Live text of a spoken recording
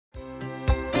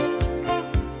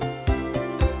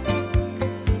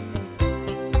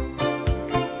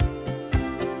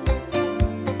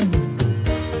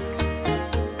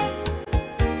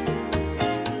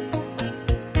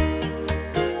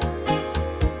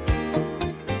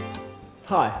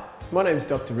Hi, my name's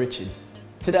Dr. Richard.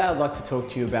 Today I'd like to talk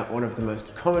to you about one of the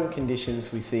most common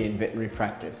conditions we see in veterinary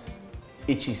practice,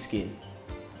 itchy skin.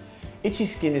 Itchy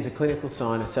skin is a clinical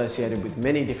sign associated with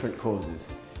many different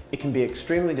causes. It can be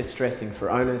extremely distressing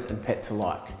for owners and pets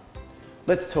alike.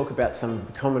 Let's talk about some of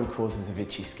the common causes of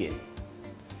itchy skin.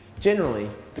 Generally,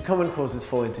 the common causes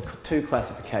fall into two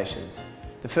classifications.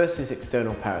 The first is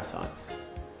external parasites.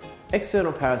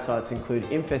 External parasites include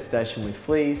infestation with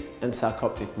fleas and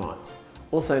sarcoptic mites,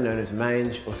 also known as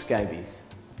mange or scabies.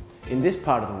 In this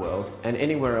part of the world, and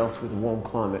anywhere else with a warm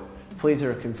climate, fleas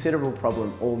are a considerable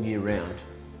problem all year round.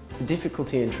 The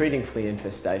difficulty in treating flea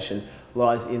infestation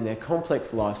lies in their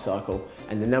complex life cycle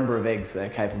and the number of eggs they are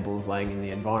capable of laying in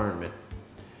the environment.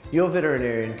 Your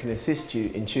veterinarian can assist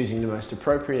you in choosing the most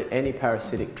appropriate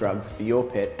anti-parasitic drugs for your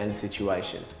pet and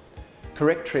situation.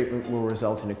 Correct treatment will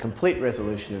result in a complete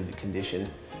resolution of the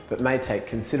condition, but may take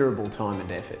considerable time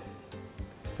and effort.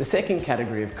 The second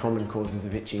category of common causes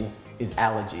of itching is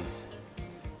allergies.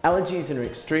 Allergies are an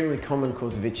extremely common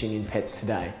cause of itching in pets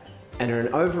today and are an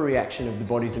overreaction of the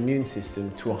body's immune system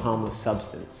to a harmless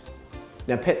substance.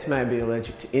 Now, pets may be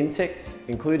allergic to insects,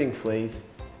 including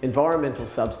fleas, environmental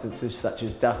substances such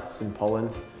as dusts and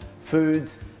pollens,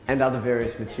 foods, and other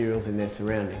various materials in their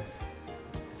surroundings.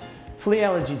 Flea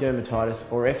allergy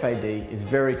dermatitis, or FAD, is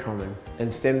very common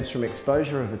and stems from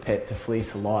exposure of a pet to flea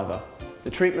saliva. The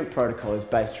treatment protocol is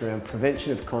based around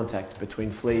prevention of contact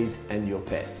between fleas and your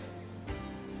pets.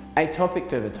 Atopic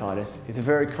dermatitis is a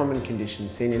very common condition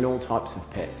seen in all types of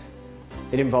pets.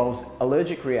 It involves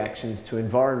allergic reactions to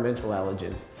environmental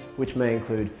allergens, which may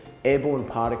include airborne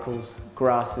particles,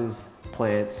 grasses,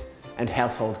 plants, and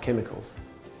household chemicals.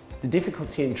 The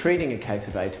difficulty in treating a case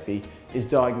of atopy is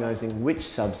diagnosing which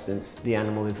substance the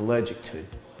animal is allergic to.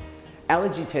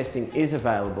 Allergy testing is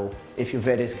available if your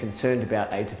vet is concerned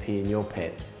about atopy in your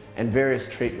pet, and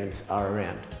various treatments are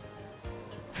around.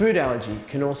 Food allergy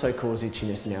can also cause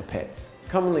itchiness in our pets.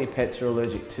 Commonly, pets are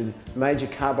allergic to major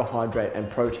carbohydrate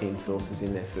and protein sources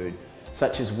in their food,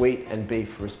 such as wheat and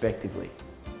beef respectively.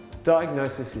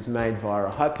 Diagnosis is made via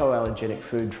a hypoallergenic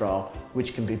food trial,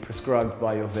 which can be prescribed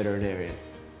by your veterinarian.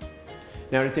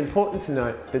 Now, it's important to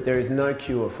note that there is no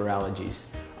cure for allergies,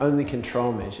 only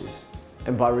control measures.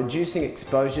 And by reducing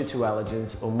exposure to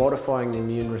allergens or modifying the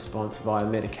immune response via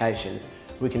medication,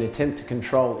 we can attempt to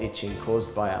control itching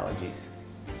caused by allergies.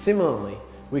 Similarly,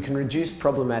 we can reduce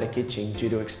problematic itching due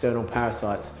to external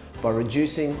parasites by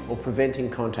reducing or preventing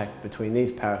contact between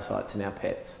these parasites and our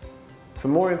pets. For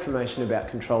more information about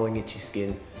controlling itchy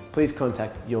skin, please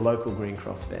contact your local Green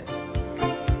Cross vet.